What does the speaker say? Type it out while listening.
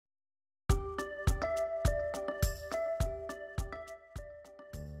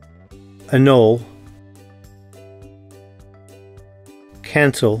annul,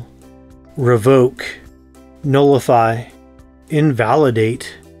 cancel, revoke, nullify,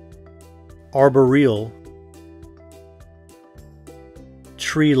 invalidate, arboreal,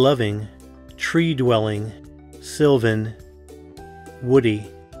 tree-loving, tree-dwelling, sylvan, woody,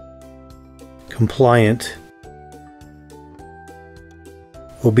 compliant,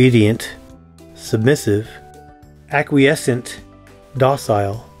 obedient, submissive, acquiescent,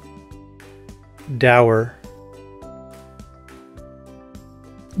 docile, dour,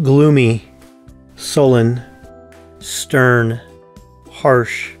 gloomy, sullen, stern,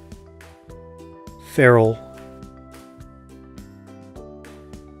 harsh, feral,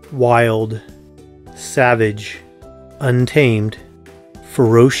 wild, savage, untamed,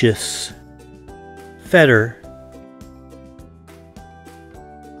 ferocious, fetter,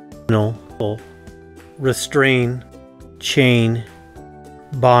 restrain, chain,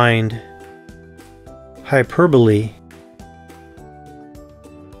 bind, hyperbole,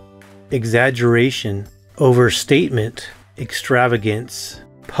 exaggeration, overstatement, extravagance,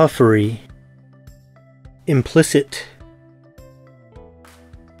 puffery, implicit,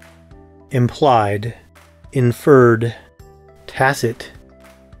 implied, inferred, tacit,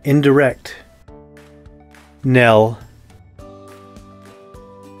 indirect, knell,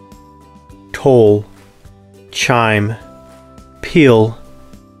 toll, chime, peal,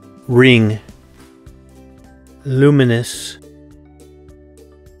 ring, luminous,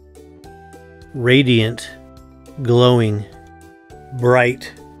 radiant, glowing,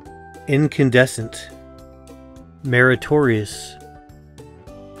 bright, incandescent, meritorious,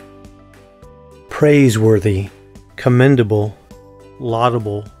 praiseworthy, commendable,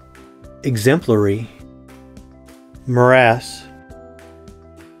 laudable, exemplary, morass,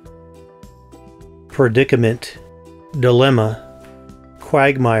 predicament, dilemma,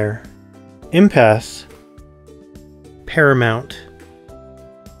 quagmire, impasse, paramount,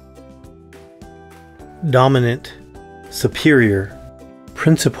 dominant, superior,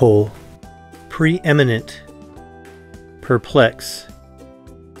 principal, preeminent, perplex,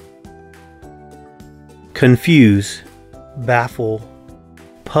 confuse, baffle,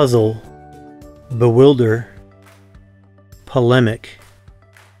 puzzle, bewilder, polemic,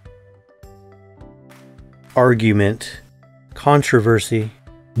 argument, controversy,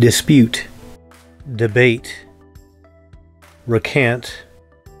 dispute, debate, recant,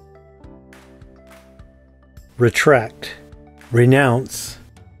 retract, renounce,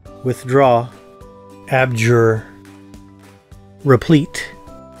 withdraw, abjure, replete,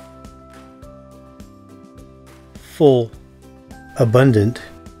 full, abundant,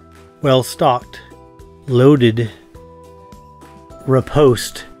 well-stocked, loaded,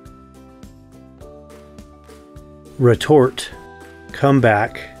 riposte, retort,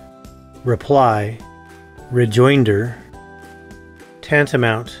 comeback, reply, rejoinder,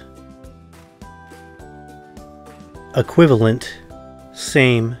 tantamount, equivalent,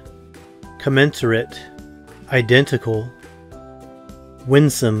 same, commensurate, identical,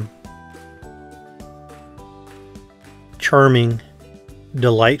 winsome, charming,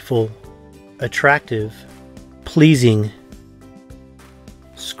 delightful, attractive, pleasing.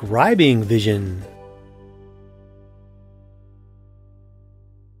 Scribing Vision.